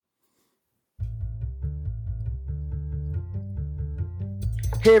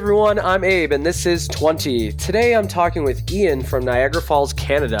Hey everyone, I'm Abe and this is 20. Today I'm talking with Ian from Niagara Falls,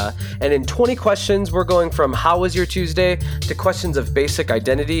 Canada, and in 20 questions we're going from how was your Tuesday to questions of basic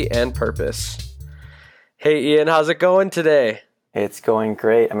identity and purpose. Hey Ian, how's it going today? It's going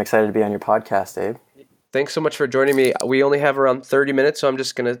great. I'm excited to be on your podcast, Abe. Thanks so much for joining me. We only have around 30 minutes, so I'm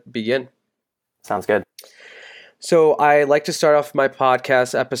just going to begin. Sounds good. So I like to start off my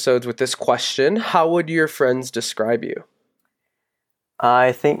podcast episodes with this question. How would your friends describe you?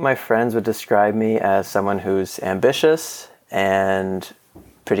 I think my friends would describe me as someone who's ambitious and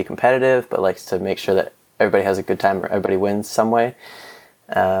pretty competitive, but likes to make sure that everybody has a good time or everybody wins some way,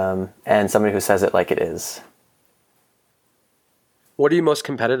 and somebody who says it like it is. What are you most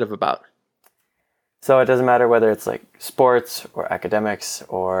competitive about? So it doesn't matter whether it's like sports or academics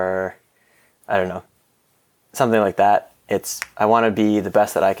or, I don't know, something like that. I want to be the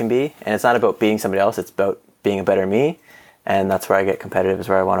best that I can be, and it's not about being somebody else, it's about being a better me. And that's where I get competitive, is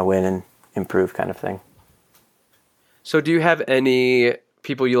where I want to win and improve, kind of thing. So do you have any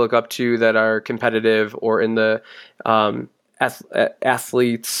people you look up to that are competitive or in the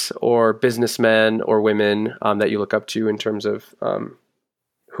athletes or businessmen or women that you look up to in terms of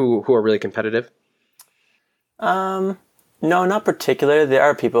who are really competitive? No, not particularly. There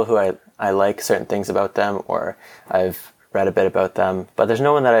are people who I like certain things about them, or I've read a bit about them, but there's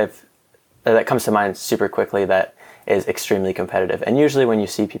no one that comes to mind super quickly that is extremely competitive. And usually when you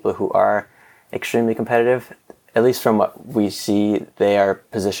see people who are extremely competitive, at least from what we see, they are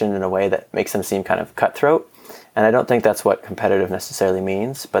positioned in a way that makes them seem kind of cutthroat. And I don't think that's what competitive necessarily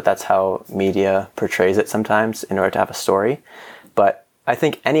means, but that's how media portrays it sometimes in order to have a story. But I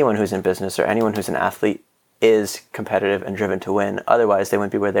think anyone who's in business or anyone who's an athlete is competitive and driven to win. Otherwise, they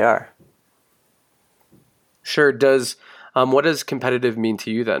wouldn't be where they are. Sure. What does competitive mean to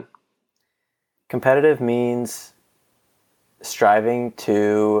you then? Competitive means striving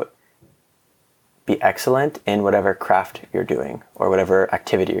to be excellent in whatever craft you're doing or whatever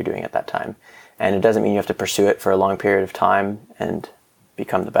activity you're doing at that time. And it doesn't mean you have to pursue it for a long period of time and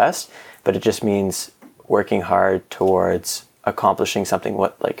become the best, but it just means working hard towards accomplishing something,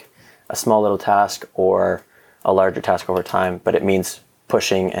 like a small little task or a larger task over time, but it means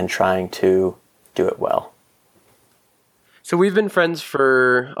pushing and trying to do it well. So we've been friends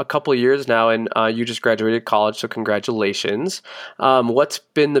for a couple of years now, and you just graduated college, so congratulations. What's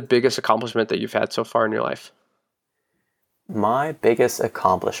been the biggest accomplishment that you've had so far in your life? My biggest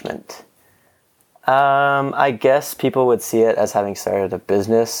accomplishment? I guess people would see it as having started a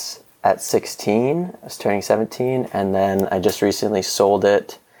business at 16. I was turning 17, and then I just recently sold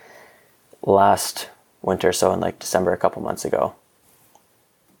it last winter, so in like December, a couple months ago.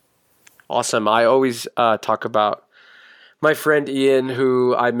 Awesome. I always talk about my friend Ian,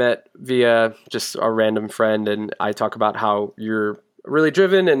 who I met via just a random friend, and I talk about how you're really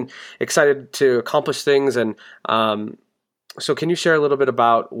driven and excited to accomplish things. And so can you share a little bit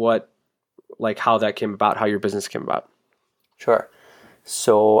about how that came about, how your business came about? Sure.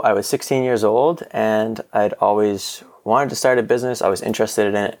 So I was 16 years old, and I'd always wanted to start a business. I was interested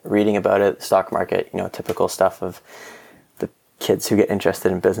in it, reading about it, the stock market, typical stuff of the kids who get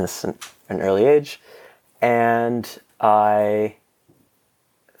interested in business at an early age. And I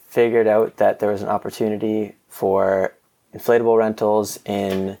figured out that there was an opportunity for inflatable rentals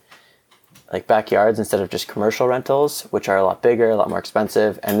in like backyards instead of just commercial rentals, which are a lot bigger, a lot more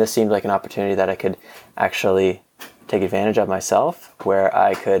expensive. And this seemed like an opportunity that I could actually take advantage of myself, where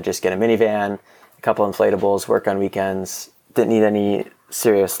I could just get a minivan, a couple inflatables, work on weekends, didn't need any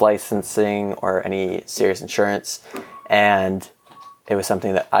serious licensing or any serious insurance. And it was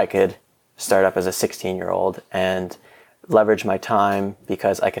something that I could start up as a 16-year-old and leverage my time,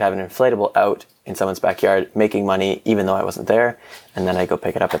 because I could have an inflatable out in someone's backyard making money even though I wasn't there, and then I go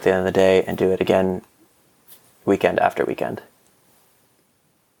pick it up at the end of the day and do it again weekend after weekend.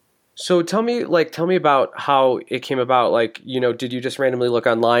 So tell me about how it came about. Did you just randomly look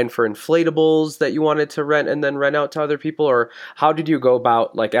online for inflatables that you wanted to rent and then rent out to other people? Or how did you go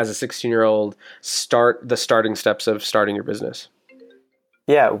about, as a 16-year-old, start the starting steps of starting your business?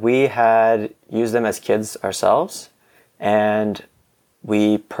 Yeah, we had used them as kids ourselves, and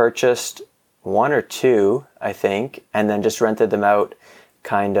we purchased one or two, I think, and then just rented them out,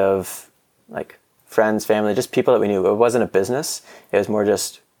 kind of like friends, family, just people that we knew. It wasn't a business. It was more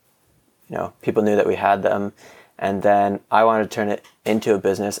just, people knew that we had them. And then I wanted to turn it into a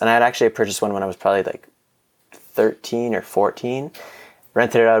business. And I had actually purchased one when I was probably like 13 or 14,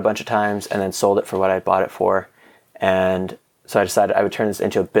 rented it out a bunch of times, and then sold it for what I bought it for. And so I decided I would turn this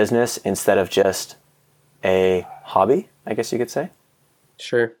into a business instead of just a hobby, I guess you could say.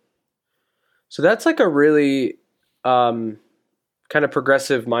 Sure. So that's like a really kind of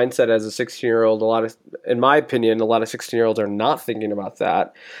progressive mindset as a 16-year-old. In my opinion, a lot of 16-year-olds are not thinking about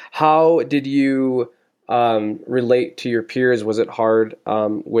that. How did you relate to your peers? Was it hard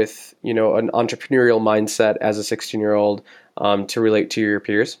with, an entrepreneurial mindset as a 16-year-old to relate to your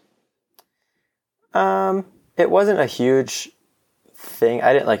peers? It wasn't a huge thing.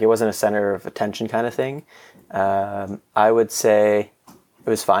 It wasn't a center of attention kind of thing. I would say it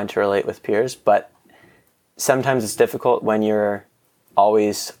was fine to relate with peers, but sometimes it's difficult when you're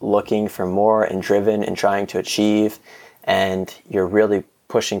always looking for more and driven and trying to achieve, and you're really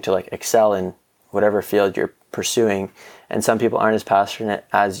pushing to excel in whatever field you're pursuing. And some people aren't as passionate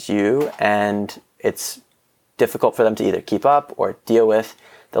as you, and it's difficult for them to either keep up or deal with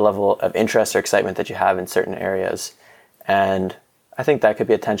the level of interest or excitement that you have in certain areas. And I think that could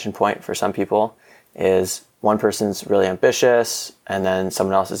be a tension point for some people, is one person's really ambitious and then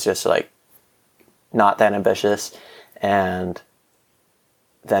someone else is just not that ambitious, and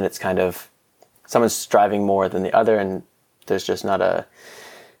then it's kind of someone's striving more than the other, and there's just not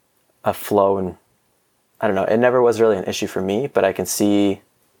a flow. And I don't know, it never was really an issue for me, but I can see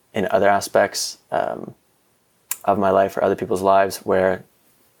in other aspects of my life or other people's lives where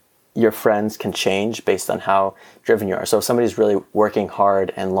your friends can change based on how driven you are. So if somebody's really working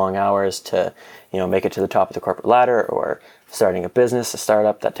hard and long hours to, make it to the top of the corporate ladder, or starting a business, a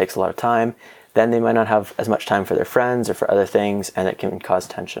startup that takes a lot of time, then they might not have as much time for their friends or for other things, and it can cause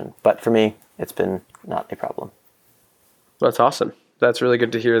tension. But for me, it's been not a problem. That's awesome. That's really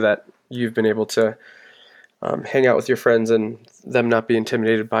good to hear that you've been able to hang out with your friends and them not be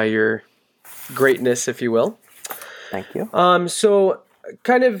intimidated by your greatness, if you will. Thank you. So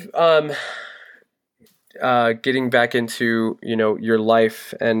kind of getting back into, your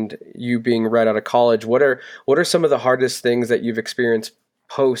life and you being right out of college, what are some of the hardest things that you've experienced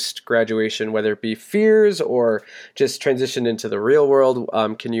post graduation, whether it be fears or just transition into the real world?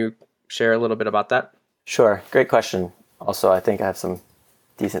 Can you share a little bit about that? Sure. Great question. Also, I think I have some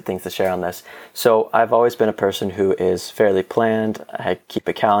decent things to share on this. So I've always been a person who is fairly planned. I keep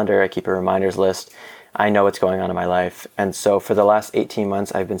a calendar, I keep a reminders list. I know what's going on in my life. And so for the last 18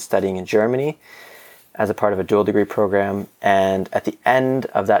 months, I've been studying in Germany as a part of a dual degree program. And at the end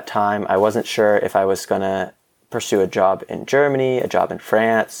of that time, I wasn't sure if I was going to pursue a job in Germany, a job in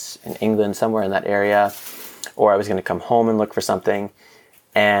France, in England, somewhere in that area, or I was going to come home and look for something.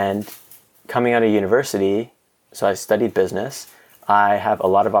 And coming out of university, so I studied business, I have a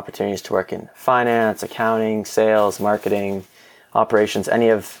lot of opportunities to work in finance, accounting, sales, marketing, operations, any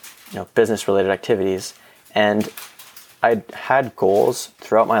of business related activities. And I'd had goals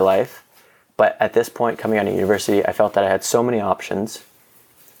throughout my life, but at this point coming out of university, I felt that I had so many options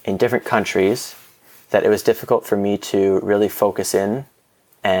in different countries that it was difficult for me to really focus in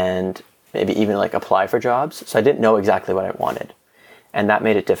and maybe even apply for jobs. So I didn't know exactly what I wanted. And that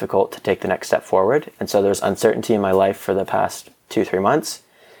made it difficult to take the next step forward. And so there's uncertainty in my life for the past 2-3 months.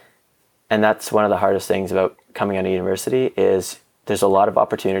 And that's one of the hardest things about coming out of university, is there's a lot of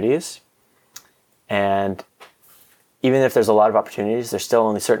opportunities. And even if there's a lot of opportunities, there's still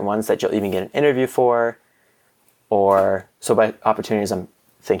only certain ones that you'll even get an interview for. Or so by opportunities, I'm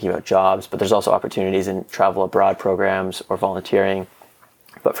thinking about jobs, but there's also opportunities in travel abroad programs or volunteering.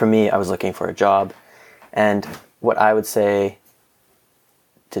 But for me, I was looking for a job. And what I would say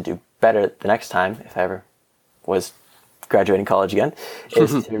to do better the next time, if I ever was graduating college again,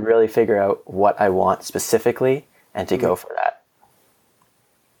 is to really figure out what I want specifically and to go for that.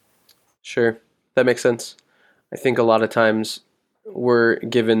 Sure. That makes sense. I think a lot of times we're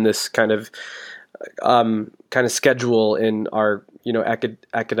given this kind of schedule in our,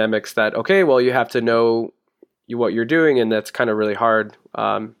 academics that, okay, well, you have to know what you're doing. And that's kind of really hard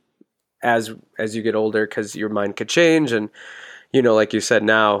as you get older, because your mind could change. And, like you said,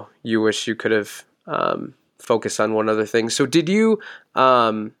 now you wish you could have focused on one other thing. So did you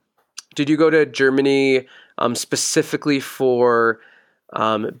go to Germany specifically for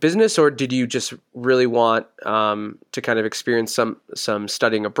business, or did you just really want to kind of experience some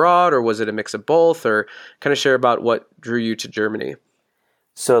studying abroad, or was it a mix of both? Or kind of share about what drew you to Germany?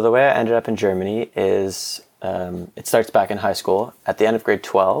 So the way I ended up in Germany is it starts back in high school. At the end of grade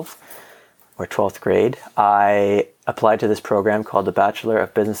 12 or 12th grade, I applied to this program called the Bachelor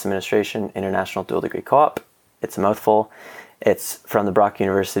of Business Administration International Dual Degree Co-op. It's a mouthful. It's from the Brock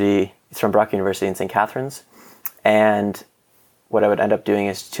University. It's from Brock University in St. Catharines. And what I would end up doing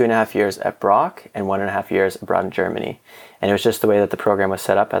is 2.5 years at Brock and 1.5 years abroad in Germany. And it was just the way that the program was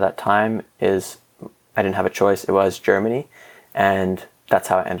set up at that time. Is I didn't have a choice. It was Germany. And that's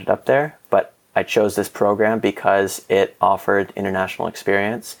how I ended up there. But I chose this program because it offered international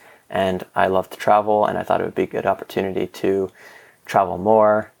experience, and I love to travel, and I thought it would be a good opportunity to travel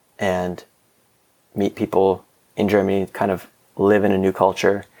more and meet people in Germany, kind of live in a new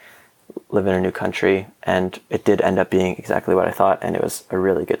culture, live in a new country. And it did end up being exactly what I thought. And it was a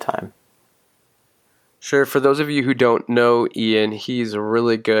really good time. Sure. For those of you who don't know Ian, he's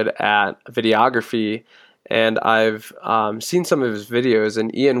really good at videography, and I've seen some of his videos.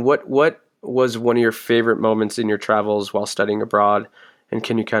 And Ian, what was one of your favorite moments in your travels while studying abroad? And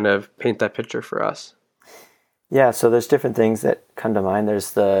can you kind of paint that picture for us? Yeah, so there's different things that come to mind.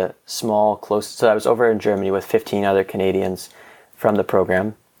 There's the small, close. So I was over in Germany with 15 other Canadians from the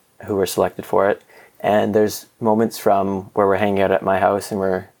program who were selected for it. And there's moments from where we're hanging out at my house and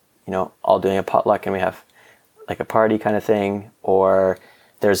we're, all doing a potluck and we have like a party kind of thing. Or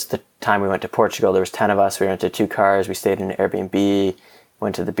there's the time we went to Portugal. There was 10 of us. We rented 2 cars. We stayed in an Airbnb,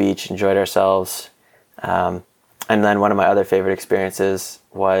 went to the beach, enjoyed ourselves. And then one of my other favorite experiences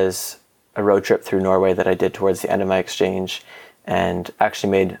was a road trip through Norway that I did towards the end of my exchange, and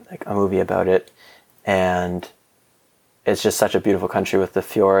actually made like a movie about it. And it's just such a beautiful country with the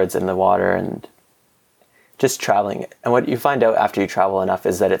fjords and the water and just traveling. And what you find out after you travel enough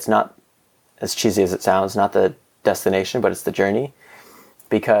is that it's not, as cheesy as it sounds, not the destination, but it's the journey.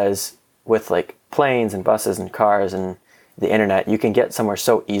 Because with like planes and buses and cars and the internet, you can get somewhere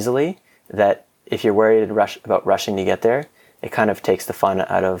so easily that if you're worried about rushing to get there, it kind of takes the fun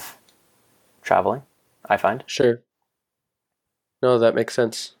out of traveling, I find. Sure. No, that makes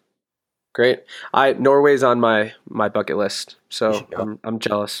sense. Great. Norway's on my bucket list, so I'm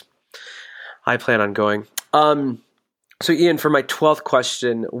jealous. I plan on going. So Ian, for my 12th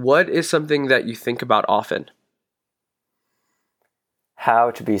question, what is something that you think about often?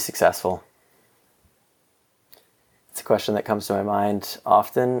 How to be successful. It's a question that comes to my mind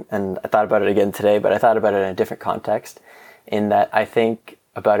often, and I thought about it again today, but I thought about it in a different context, in that I think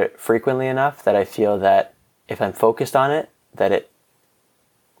about it frequently enough that I feel that if I'm focused on it, that it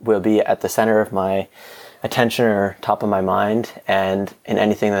will be at the center of my attention or top of my mind. And in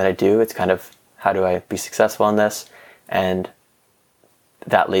anything that I do, it's kind of, how do I be successful in this? And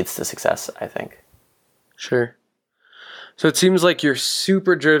that leads to success, I think. Sure. So it seems like you're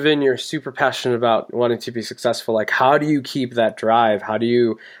super driven, you're super passionate about wanting to be successful. Like, how do you keep that drive? How do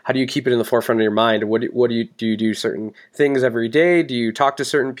you keep it in the forefront of your mind? What do you do certain things every day? Do you talk to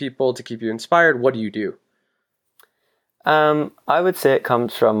certain people to keep you inspired? What do you do? I would say it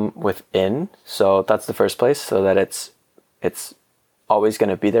comes from within. So that's the first place, so that it's always going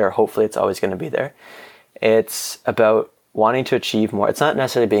to be there. Hopefully it's always going to be there. It's about wanting to achieve more. It's not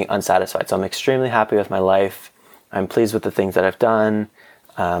necessarily being unsatisfied. So I'm extremely happy with my life. I'm pleased with the things that I've done.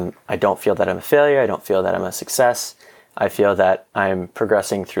 I don't feel that I'm a failure. I don't feel that I'm a success. I feel that I'm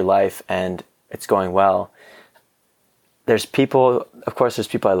progressing through life and it's going well. There's people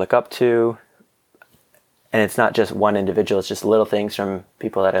I look up to, and it's not just one individual. It's just little things from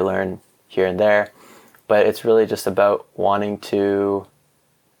people that I learn here and there. But it's really just about wanting to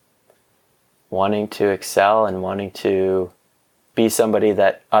excel and wanting to be somebody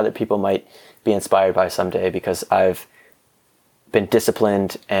that other people might be inspired by someday, because I've been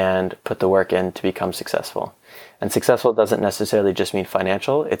disciplined and put the work in to become successful. And successful doesn't necessarily just mean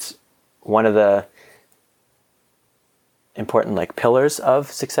financial. It's one of the important pillars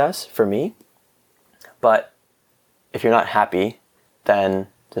of success for me. But if you're not happy, then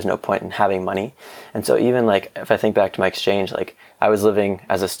there's no point in having money. And so even if I think back to my exchange, I was living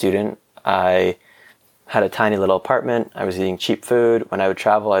as a student. I had a tiny little apartment. I was eating cheap food. When I would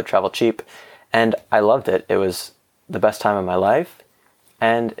travel cheap. And I loved it. It was the best time of my life.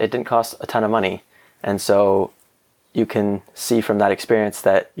 And it didn't cost a ton of money. And so you can see from that experience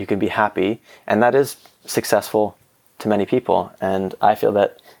that you can be happy. And that is successful to many people. And I feel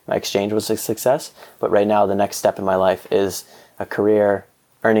that my exchange was a success. But right now, the next step in my life is a career,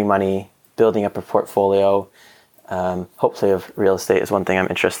 earning money, building up a portfolio. Hopefully of real estate is one thing I'm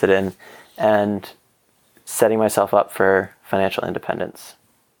interested in. And setting myself up for financial independence.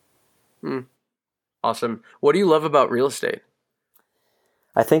 Awesome. What do you love about real estate?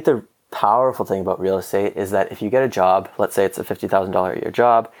 I think the powerful thing about real estate is that if you get a job, let's say it's a $50,000 a year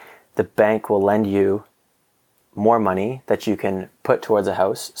job, the bank will lend you more money that you can put towards a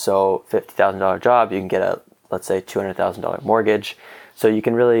house. So $50,000 job, you can get let's say $200,000 mortgage. So you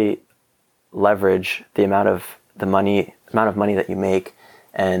can really leverage the amount of money that you make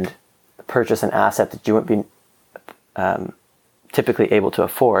and purchase an asset that you wouldn't be typically able to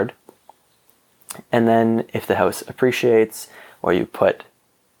afford. And then if the house appreciates, or you find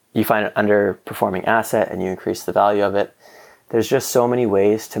an underperforming asset and you increase the value of it, there's just so many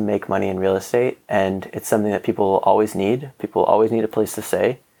ways to make money in real estate, and it's something that people always need. People always need a place to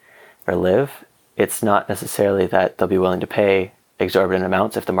stay or live. It's not necessarily that they'll be willing to pay exorbitant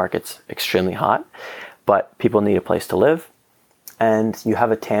amounts if the market's extremely hot, but people need a place to live, and you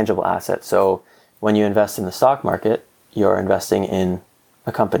have a tangible asset. So when you invest in the stock market, you're investing in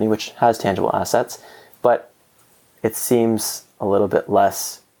a company which has tangible assets, but it seems a little bit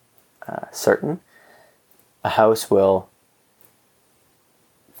less certain. A house will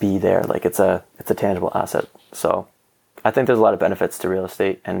be there, like it's a tangible asset. So I think there's a lot of benefits to real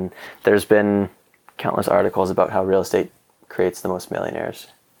estate, and there's been countless articles about how real estate creates the most millionaires.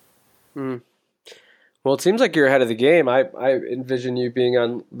 Well, it seems like you're ahead of the game. I envision you being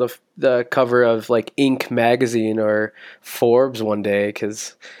on the cover of like Inc. magazine or Forbes one day,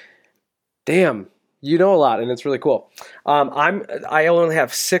 because damn, you know a lot, and it's really cool. I only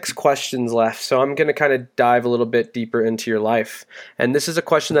have 6 questions left, so I'm going to kind of dive a little bit deeper into your life. And this is a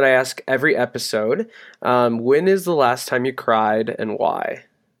question that I ask every episode. When is the last time you cried, and why?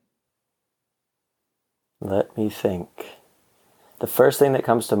 Let me think. The first thing that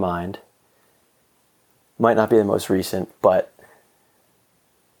comes to mind might not be the most recent, but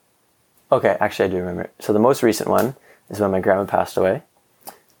okay, actually I do remember it. So the most recent one is when my grandma passed away.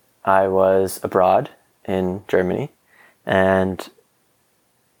 I was abroad in Germany, and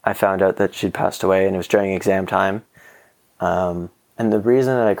I found out that she'd passed away, and it was during exam time. And the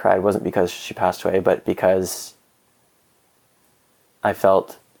reason that I cried wasn't because she passed away, but because I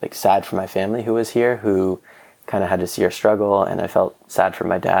felt like sad for my family who was here, who kind of had to see her struggle, and I felt sad for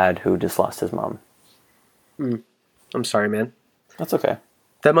my dad who just lost his mom. I'm sorry, man. That's okay.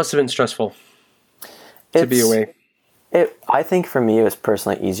 That must have been stressful to be away. I think for me it was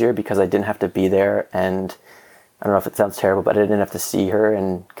personally easier because I didn't have to be there, and I don't know if it sounds terrible, but I didn't have to see her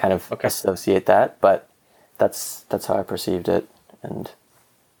and kind of associate that. But that's how I perceived it, and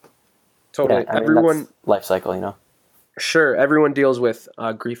totally. Yeah, everyone life cycle, you know. Sure, everyone deals with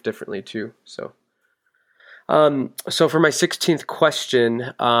grief differently too. So for my 16th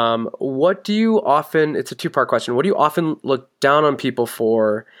question, what do you often? It's a 2-part question. What do you often look down on people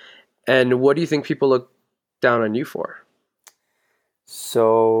for, and what do you think people look down on you for?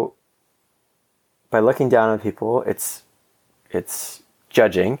 So by looking down on people, it's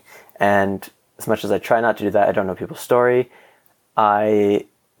judging, and as much as I try not to do that, I don't know people's story. I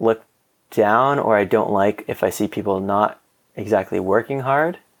look down, or I don't like if I see people not exactly working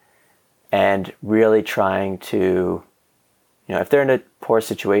hard and really trying to, if they're in a poor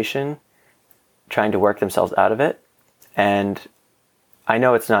situation, trying to work themselves out of it. And I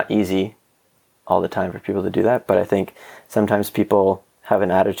know it's not easy all the time for people to do that, but I think sometimes people have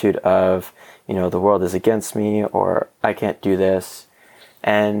an attitude of, the world is against me, or I can't do this.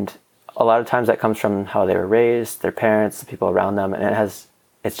 And a lot of times that comes from how they were raised, their parents, the people around them, and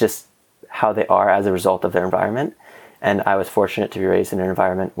it's just how they are as a result of their environment. And I was fortunate to be raised in an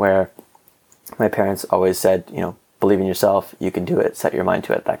environment where my parents always said, believe in yourself, you can do it, set your mind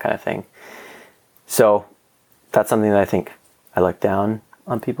to it, that kind of thing. So that's something that I think I look down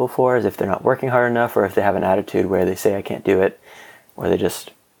on people for, is if they're not working hard enough, or if they have an attitude where they say I can't do it, or they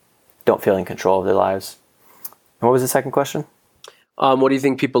just don't feel in control of their lives. And what was the second question? What do you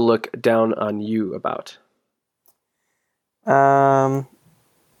think people look down on you about?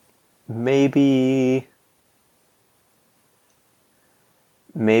 Maybe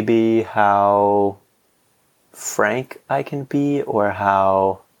how frank I can be, or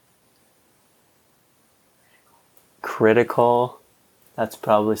how critical. That's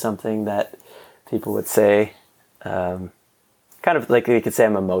probably something that people would say. Kind of like they could say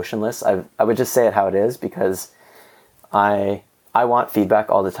I'm emotionless. I would just say it how it is, because I want feedback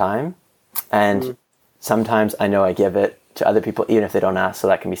all the time, and sometimes I know I give it to other people even if they don't ask, so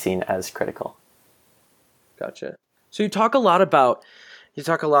that can be seen as critical. Gotcha. So you talk a lot about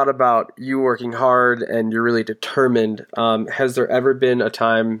you working hard and you're really determined. Has there ever been a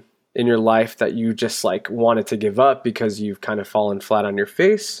time in your life that you just like wanted to give up because you've kind of fallen flat on your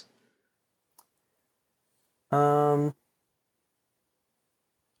face?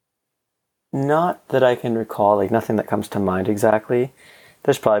 Not that I can recall, like nothing that comes to mind exactly.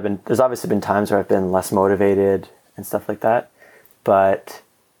 There's obviously been times where I've been less motivated and stuff like that, but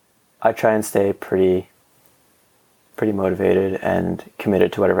I try and stay pretty motivated and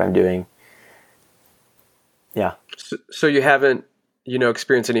committed to whatever I'm doing. Yeah. So you haven't,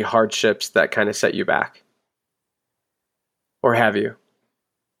 experienced any hardships that kind of set you back? Or have you?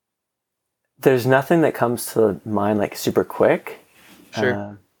 There's nothing that comes to mind like super quick.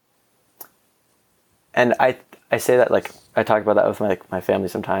 Sure. And I say that, like, I talk about that with my family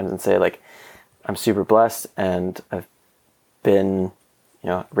sometimes and say, like, I'm super blessed and I've been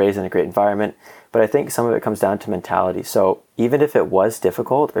raised in a great environment. But I think some of it comes down to mentality. So even if it was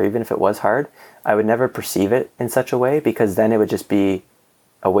difficult or even if it was hard, I would never perceive it in such a way, because then it would just be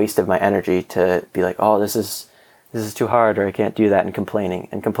a waste of my energy to be like, oh, this is too hard, or I can't do that, and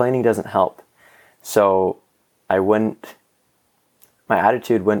complaining doesn't help. So my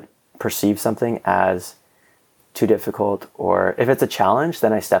attitude wouldn't perceive something as too difficult, or if it's a challenge,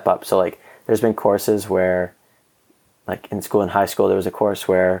 then I step up. So like there's been courses where, like in school, in high school, there was a course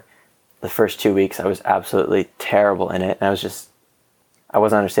where the first 2 weeks I was absolutely terrible in it, and I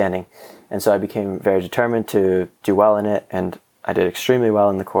wasn't understanding. And so I became very determined to do well in it, and I did extremely well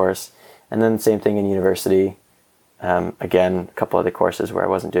in the course. And then the same thing in university. Again, a couple other courses where I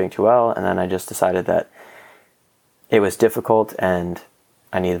wasn't doing too well, and then I just decided that it was difficult and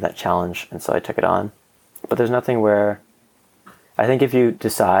I needed that challenge, and so I took it on. But there's nothing where, I think if you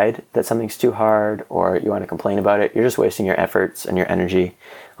decide that something's too hard or you want to complain about it, you're just wasting your efforts and your energy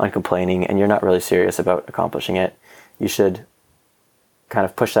on complaining, and you're not really serious about accomplishing it. You should kind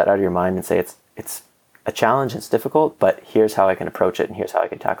of push that out of your mind and say it's a challenge, it's difficult, but here's how I can approach it, and here's how I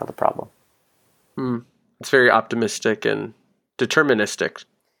can tackle the problem. It's very optimistic and deterministic.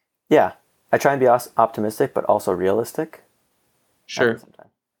 Yeah. I try and be optimistic, but also realistic. Sure.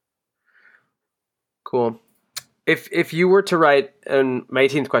 Cool. If you were to write, and my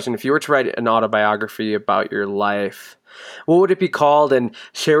 18th question, if you were to write an autobiography about your life, what would it be called? And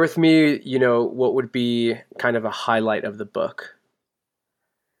share with me, what would be kind of a highlight of the book?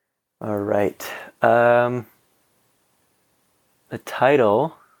 All right. The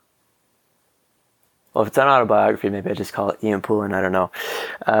title, well, if it's an autobiography, maybe I just call it Ian Poulin. I don't know.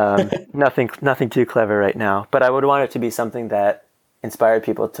 Nothing too clever right now, but I would want it to be something that inspired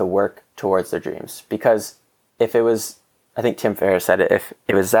people to work towards their dreams. Because if it was, I think Tim Ferriss said it, if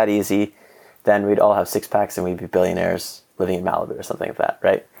it was that easy, then we'd all have six packs and we'd be billionaires living in Malibu or something like that,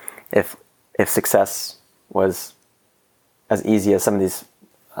 right? If success was as easy as some of these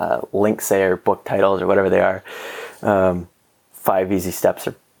links say, or book titles or whatever they are, 5 easy steps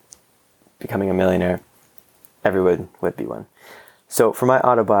of becoming a millionaire, everyone would be one. So for my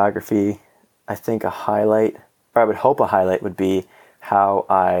autobiography, I think a highlight, or I would hope a highlight, would be how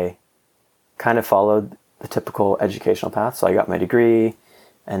I kind of followed the typical educational path. So I got my degree,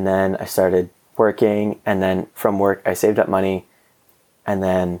 and then I started working, and then from work I saved up money and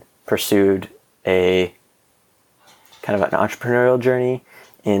then pursued a kind of an entrepreneurial journey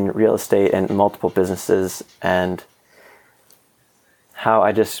in real estate and multiple businesses, and how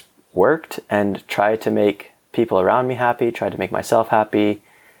I just worked and tried to make people around me happy, tried to make myself happy,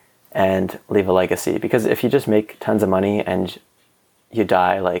 and leave a legacy. Because if you just make tons of money and you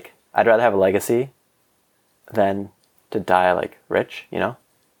die, like, I'd rather have a legacy than to die like rich,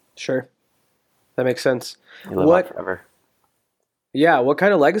 Sure. That makes sense. You live on forever. Yeah, what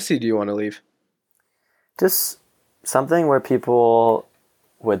kind of legacy do you want to leave? Just something where people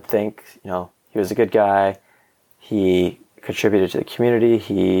would think, he was a good guy, he contributed to the community,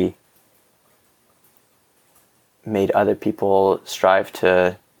 he made other people strive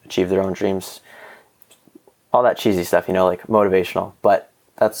to achieve their own dreams, all that cheesy stuff, like motivational. But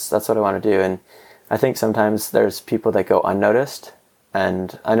that's what I want to do. And I think sometimes there's people that go unnoticed,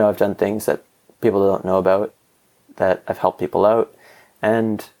 and I know I've done things that people don't know about, that I've helped people out,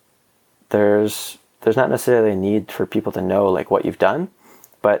 and there's not necessarily a need for people to know like what you've done,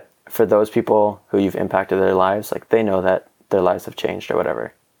 but for those people who you've impacted their lives, like they know that their lives have changed or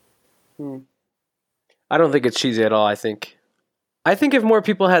whatever. I don't think it's cheesy at all. I think if more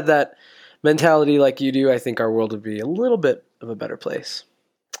people had that mentality like you do, I think our world would be a little bit of a better place.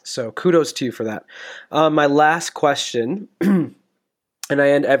 So kudos to you for that. My last question, and I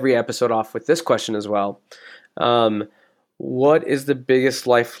end every episode off with this question as well. What is the biggest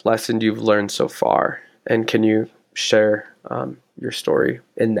life lesson you've learned so far? And can you share your story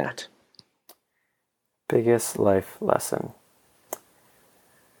in that? Biggest life lesson.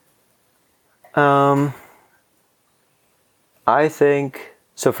 I think,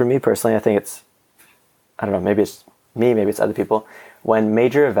 so for me personally, I think it's, I don't know, maybe it's me, maybe it's other people. When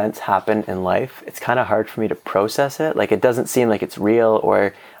major events happen in life, it's kind of hard for me to process it. Like, it doesn't seem like it's real,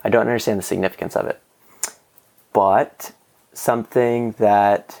 or I don't understand the significance of it. But something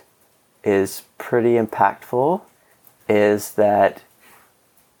that is pretty impactful is that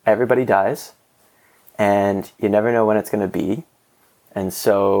everybody dies, and you never know when it's going to be. And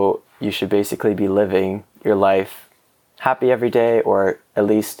so you should basically be living your life happy every day, or at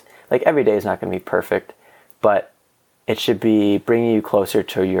least, like, every day is not going to be perfect, but it should be bringing you closer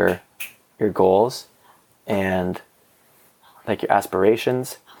to your goals and like your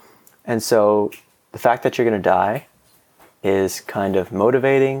aspirations. And so the fact that you're going to die is kind of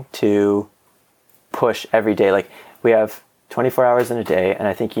motivating to push every day. Like, we have 24 hours in a day, and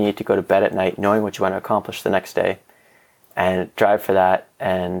I think you need to go to bed at night knowing what you want to accomplish the next day and drive for that.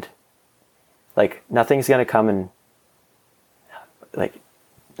 And like, nothing's going to come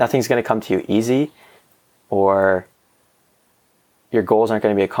to you easy, or your goals aren't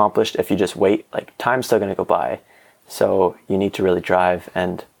going to be accomplished if you just wait. Like, time's still going to go by. So you need to really drive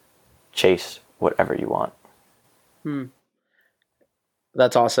and chase whatever you want.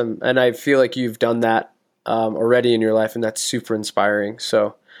 That's awesome. And I feel like you've done that already in your life, and that's super inspiring.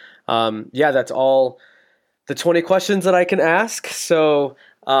 So that's all the 20 questions that I can ask. So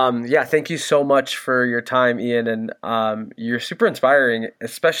thank you so much for your time, Ian. And you're super inspiring,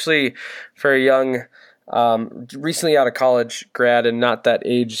 especially for a young, recently out of college grad. And not that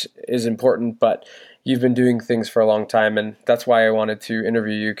age is important, but you've been doing things for a long time. And that's why I wanted to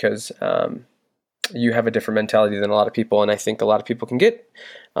interview you, because you have a different mentality than a lot of people. And I think a lot of people can get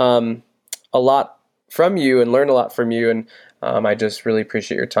a lot from you and learn a lot from you. And I just really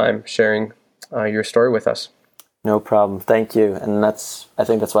appreciate your time sharing your story with us. No problem. Thank you. And I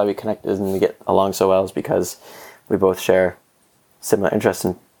think that's why we connected and we get along so well, is because we both share similar interests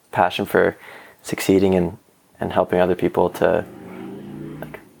and passion for succeeding and helping other people to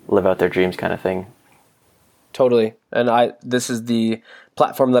like live out their dreams, kind of thing. Totally. And this is the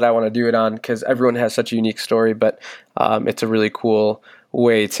platform that I want to do it on, because everyone has such a unique story, but it's a really cool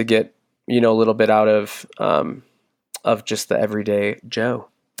way to get, a little bit out of just the everyday Joe.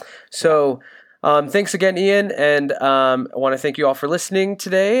 So thanks again, Ian. And I want to thank you all for listening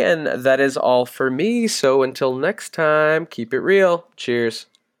today. And that is all for me. So until next time, keep it real. Cheers.